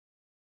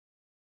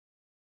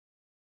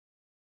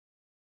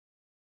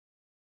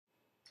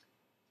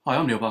Hi,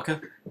 I'm Neil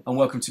Barker, and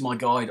welcome to my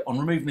guide on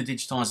removing the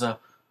Digitizer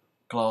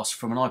glass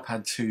from an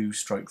iPad 2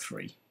 Stroke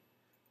 3.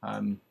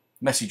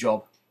 Messy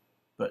job,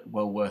 but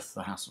well worth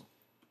the hassle.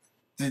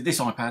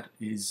 This iPad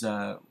is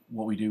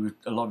what we do with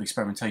a lot of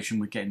experimentation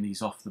with getting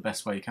these off the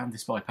best way you can.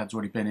 This iPad's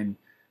already been in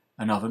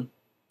an oven,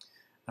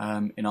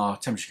 in our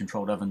temperature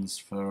controlled ovens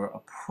for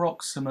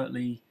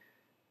approximately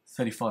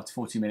 35 to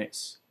 40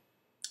 minutes,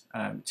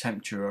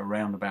 temperature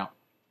around about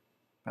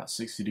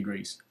 60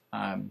 degrees.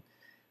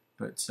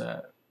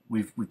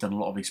 We've done a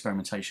lot of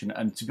experimentation,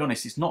 and to be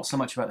honest, it's not so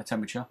much about the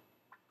temperature;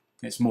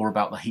 it's more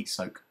about the heat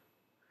soak.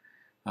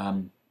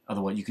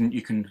 Otherwise, you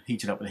can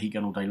heat it up with a heat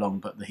gun all day long,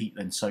 but the heat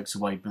then soaks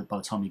away by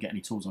the time you get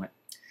any tools on it.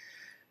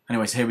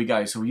 Anyways, here we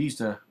go. So we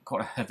used quite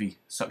a heavy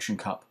suction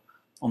cup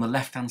on the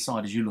left-hand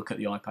side as you look at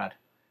the iPad,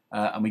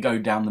 and we go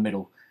down the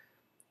middle.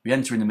 We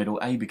enter in the middle,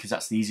 A, because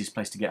that's the easiest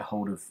place to get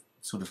hold of,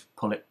 sort of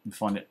pull it and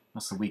find it.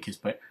 That's the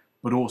weakest bit,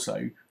 but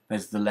also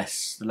there's the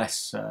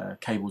less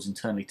cables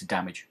internally to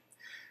damage.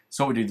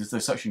 So what we do, there's the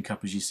suction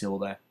cup as you see all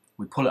there.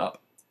 We pull it up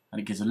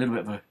and it gives a little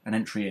bit of an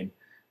entry in,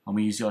 and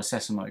we use the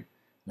iSesamo,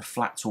 the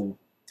flat tool,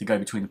 to go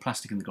between the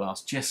plastic and the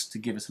glass just to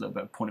give us a little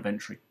bit of point of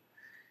entry.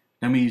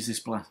 Then we use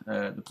this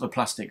the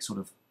plastic sort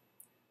of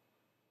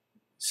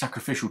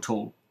sacrificial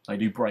tool. They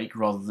do break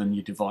rather than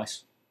your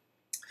device.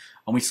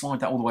 And we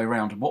slide that all the way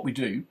around. And what we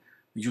do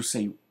is, you'll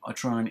see,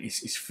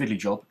 it's a fiddly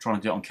job, trying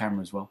to do it on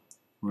camera as well.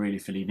 Really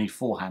fiddly, you need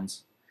 4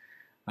 hands.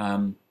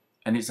 And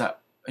it's that,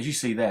 as you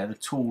see there, the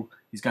tool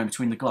is going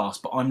between the glass,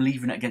 but I'm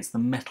leaving it against the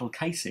metal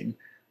casing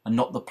and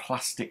not the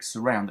plastic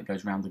surround that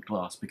goes around the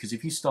glass. Because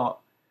if you start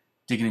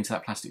digging into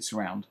that plastic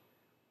surround,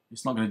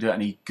 it's not going to do it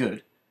any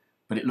good,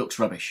 but it looks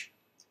rubbish.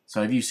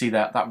 So if you see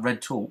that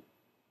red tool,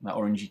 that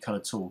orangey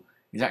coloured tool,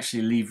 is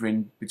actually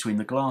levering between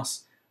the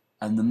glass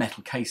and the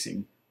metal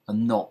casing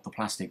and not the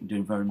plastic. I'm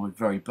doing my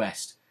very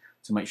best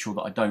to make sure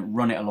that I don't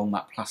run it along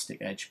that plastic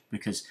edge,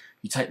 because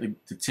you take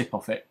the tip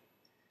off it,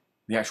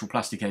 the actual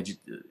plastic edge,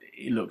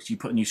 you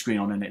put a new screen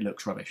on and it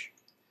looks rubbish.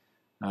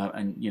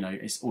 And you know,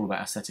 it's all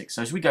about aesthetics.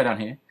 So as we go down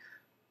here,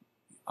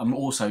 I'm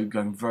also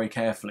going very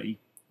carefully.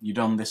 You're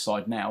done this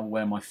side now,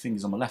 where my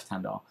fingers on my left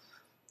hand are.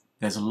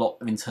 There's a lot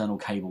of internal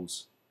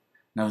cables.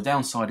 Now the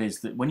downside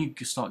is that when you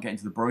start getting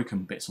to the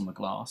broken bits on the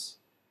glass,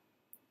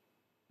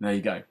 there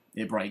you go,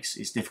 it breaks.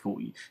 It's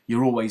difficult.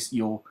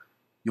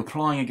 You're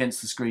plying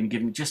against the screen,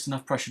 giving it just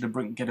enough pressure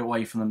to get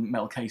away from the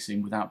metal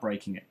casing without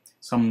breaking it.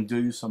 Some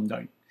do, some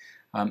don't.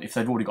 If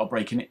they've already got a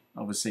break in it,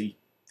 obviously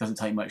it doesn't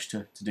take much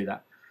to do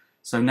that.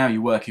 So now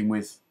you're working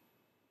with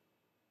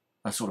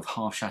a sort of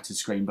half-shattered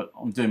screen, but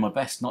I'm doing my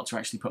best not to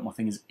actually put my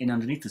fingers in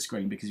underneath the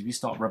screen, because if you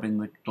start rubbing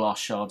the glass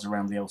shards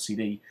around the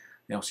LCD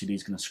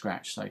is going to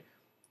scratch. So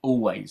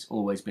always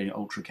being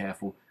ultra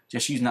careful.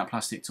 Just using that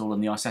plastic tool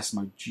and the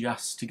iSesamo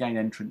just to gain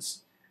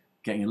entrance,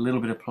 getting a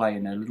little bit of play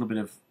in there, a little bit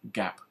of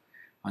gap,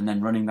 and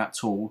then running that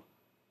tool,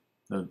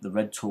 the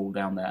red tool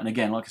down there. And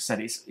again, like I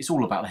said, it's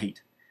all about the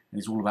heat. And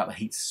it's all about the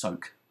heat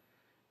soak.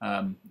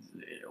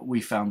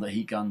 We found that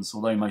heat guns,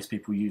 although most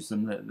people use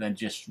them, they're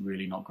just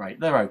really not great.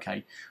 They're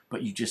okay,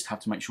 but you just have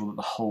to make sure that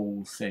the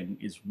whole thing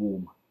is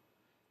warm.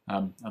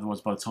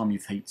 Otherwise, by the time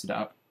you've heated it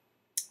up,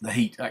 the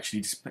heat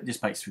actually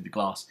dissipates through the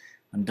glass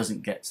and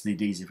doesn't get to the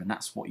adhesive, and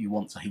that's what you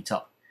want to heat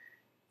up.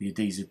 The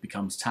adhesive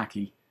becomes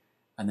tacky,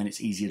 and then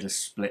it's easier to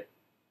split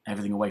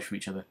everything away from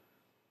each other.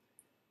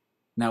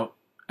 Now,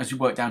 as we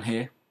work down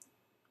here,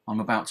 I'm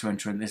about to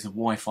enter in. There's a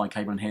Wi-Fi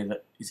cable in here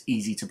that is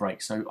easy to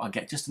break, so I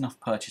get just enough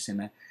purchase in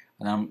there.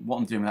 And what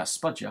I'm doing with that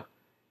spudger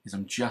is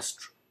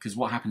because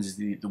what happens is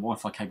the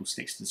Wi-Fi cable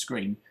sticks to the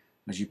screen.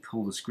 As you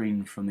pull the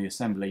screen from the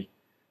assembly,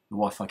 the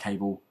Wi-Fi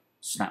cable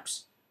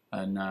snaps.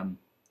 And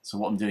so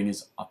what I'm doing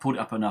is I pulled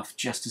it up enough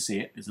just to see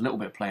it. There's a little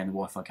bit of play in the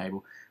Wi-Fi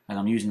cable, and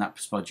I'm using that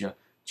spudger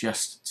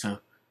just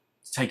to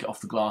take it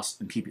off the glass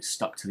and keep it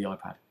stuck to the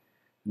iPad.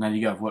 And there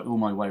you go. I've worked all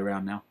my way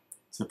around now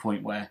to the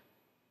point where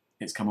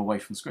it's come away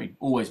from the screen.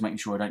 Always making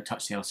sure I don't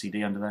touch the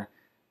LCD under there,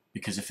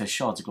 because if there's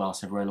shards of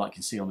glass everywhere, like you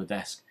can see on the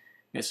desk,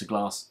 bits of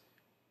glass,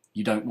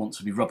 you don't want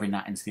to be rubbing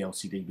that into the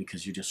LCD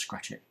because you just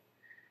scratch it.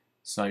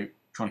 So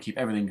trying to keep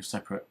everything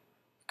separate,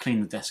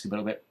 clean the desk a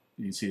little bit.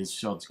 You can see there's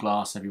shards of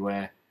glass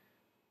everywhere,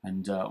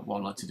 and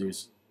what I like to do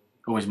is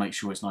always make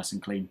sure it's nice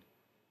and clean.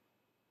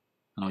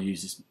 And I'll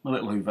use this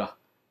little hoover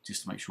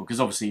just to make sure,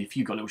 because obviously if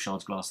you've got little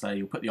shards of glass there,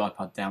 you'll put the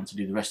iPad down to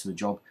do the rest of the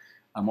job,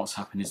 and what's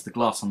happened is the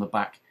glass on the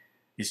back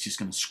is just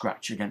going to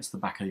scratch against the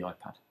back of the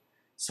iPad.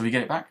 So we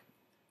get it back,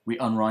 we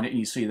unwind it, and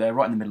you see there,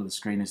 right in the middle of the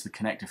screen is the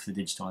connector for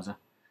the Digitizer,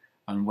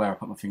 and where I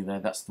put my finger there,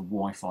 that's the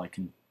Wi-Fi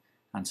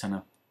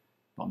antenna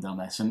button down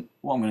there. So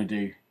what I'm going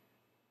to do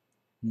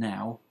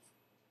now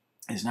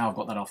is, now I've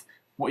got that off,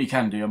 what you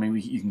can do, I mean,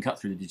 you can cut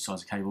through the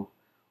Digitizer cable,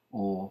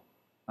 or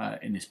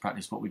in this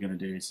practice what we're going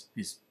to do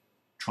is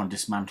try and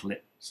dismantle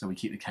it so we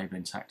keep the cable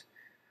intact.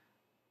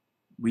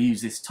 We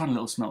use this tiny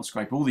little metal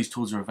scraper. All these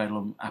tools are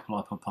available on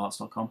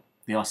AppleiPodParts.com.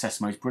 The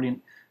iSesamo is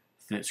brilliant,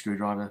 Phillips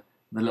screwdriver,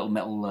 the little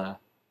metal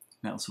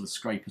sort of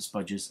scraper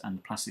spudgers, and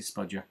the plastic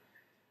spudger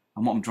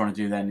And what I'm trying to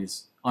do then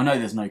is, I know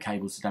there's no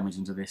cables to damage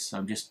into this, so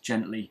I'm just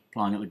gently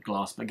applying it with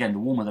glass. But again, the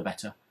warmer the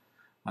better.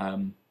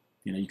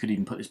 You know, you could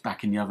even put this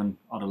back in the oven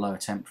at a lower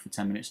temp for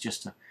 10 minutes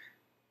just to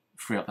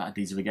free up that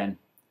adhesive again.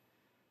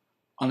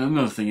 And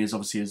another thing is,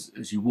 obviously,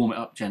 as you warm it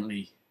up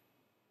gently,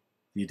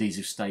 the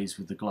adhesive stays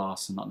with the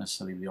glass and not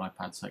necessarily with the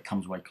iPad, so it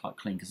comes away quite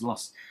clean.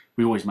 Because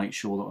we always make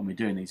sure that when we're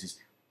doing these,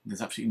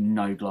 there's absolutely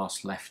no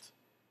glass left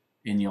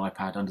in the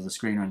iPad under the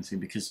screen or anything,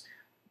 because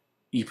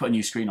you put a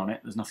new screen on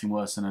it, there's nothing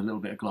worse than a little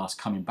bit of glass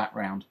coming back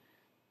round,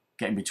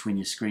 getting between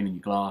your screen and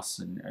your glass,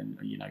 and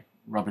you know,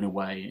 rubbing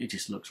away. It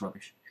just looks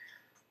rubbish.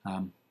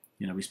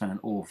 You know, we spend an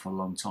awful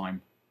long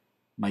time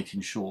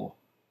making sure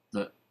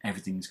that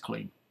everything's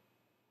clean.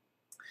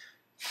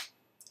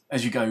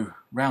 As you go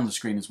round the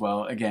screen as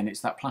well, again, it's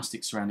that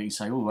plastic surrounding,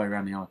 say, all the way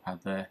around the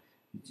iPad there,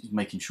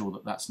 making sure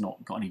that that's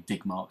not got any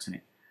dig marks in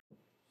it.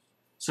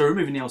 So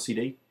removing the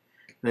LCD,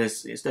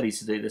 it's dead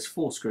easy to do. There's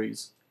 4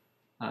 screws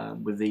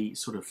with the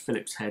sort of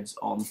Phillips heads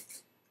on,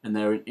 and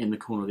they're in the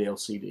corner of the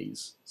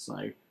LCDs. So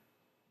a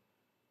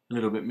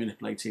little bit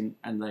manipulating,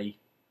 and they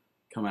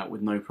come out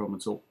with no problem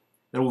at all.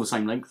 They're all the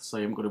same length, so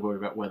you haven't got to worry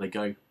about where they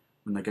go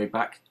when they go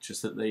back.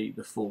 Just that the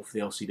 4th, the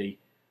LCD,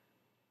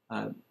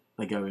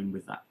 they go in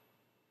with that.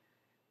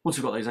 Once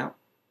you've got those out,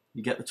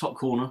 you get the top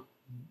corner.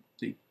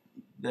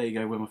 There you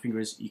go, where my finger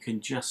is. You can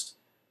just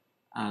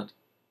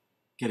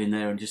get in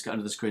there and just get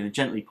under the screen and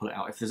gently pull it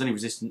out. If there's any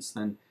resistance,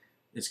 then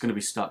it's going to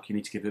be stuck. You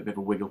need to give it a bit of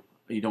a wiggle,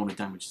 but you don't want to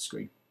damage the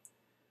screen.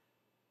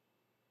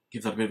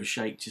 Give that a bit of a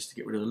shake just to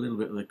get rid of a little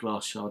bit of the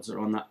glass shards that are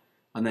on that.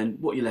 And then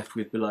what you're left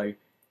with below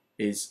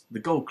is the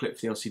gold clip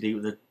for the LCD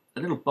with a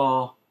little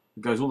bar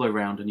that goes all the way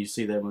around, and you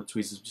see there with the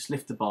tweezers, just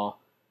lift the bar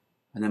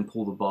and then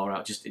pull the bar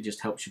out. It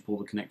just helps you pull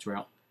the connector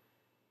out.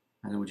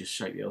 And then we'll just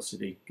shake the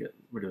LCD, get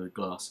rid of the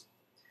glass.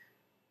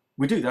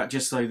 We do that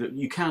just so that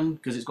you can,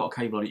 because it's got a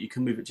cable on it, you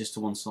can move it just to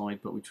one side,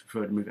 but we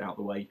prefer to move it out of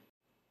the way.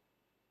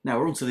 Now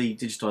we're onto the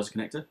Digitizer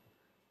connector,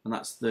 and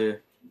that's the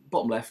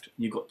bottom left.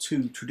 You've got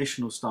 2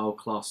 traditional style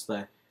clasps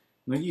there.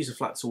 I'm going to use a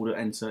flat solder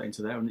enter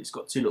into there, and it's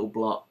got 2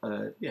 little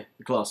the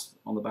glass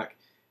on the back,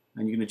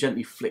 and you're going to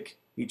gently flick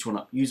each one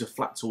up. Use a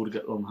flat solder to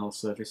get along the whole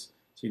surface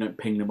so you don't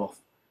ping them off.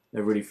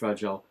 They're really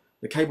fragile.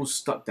 The cable's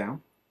stuck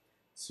down,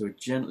 so we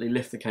gently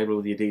lift the cable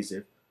with the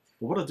adhesive.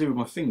 But what I do with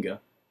my finger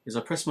is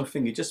I press my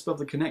finger just above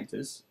the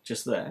connectors,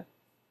 just there.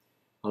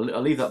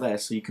 I'll leave that there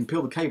so you can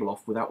peel the cable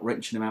off without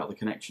wrenching them out of the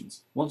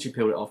connections. Once you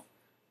peel it off,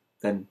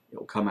 then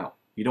it'll come out.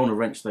 You don't want to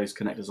wrench those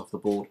connectors off the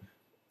board,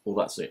 or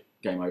that's it,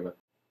 game over.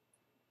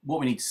 What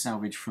we need to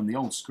salvage from the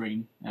old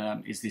screen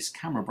is this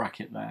camera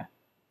bracket there,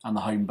 and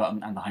the home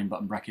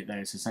button bracket there.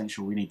 It's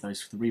essential. We need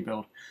those for the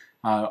rebuild.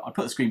 I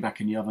put the screen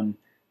back in the oven,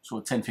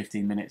 sort of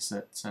 10-15 minutes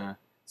at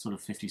sort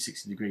of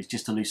 50-60 degrees,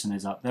 just to loosen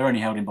those up. They're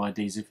only held in by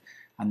adhesive,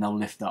 and they'll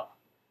lift up,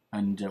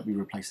 and we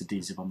replace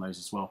adhesive on those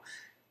as well.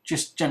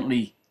 Just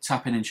gently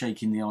tapping and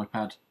shaking the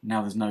iPad.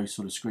 Now there's no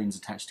sort of screens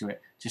attached to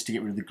it, just to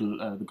get rid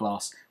of the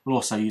glass. We'll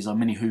also use our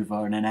mini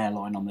hoover and an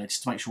airline on there,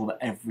 just to make sure that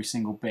every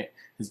single bit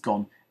has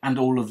gone, and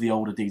all of the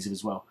old adhesive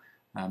as well.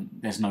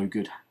 There's no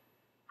good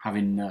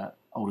having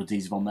old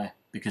adhesive on there,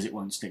 because it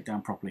won't stick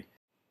down properly.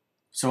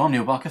 So I'm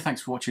Neil Barker,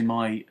 thanks for watching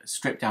my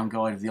stripped down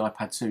guide of the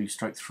iPad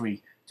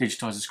 2/3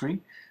 Digitizer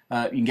screen.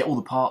 You can get all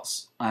the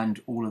parts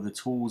and all of the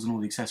tools and all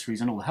the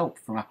accessories and all the help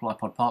from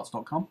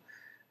AppleiPodParts.com.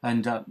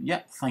 And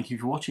yeah, thank you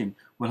for watching.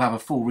 We'll have a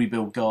full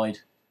rebuild guide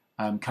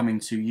coming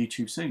to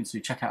YouTube soon, so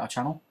check out our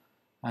channel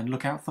and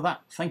look out for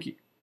that. Thank you.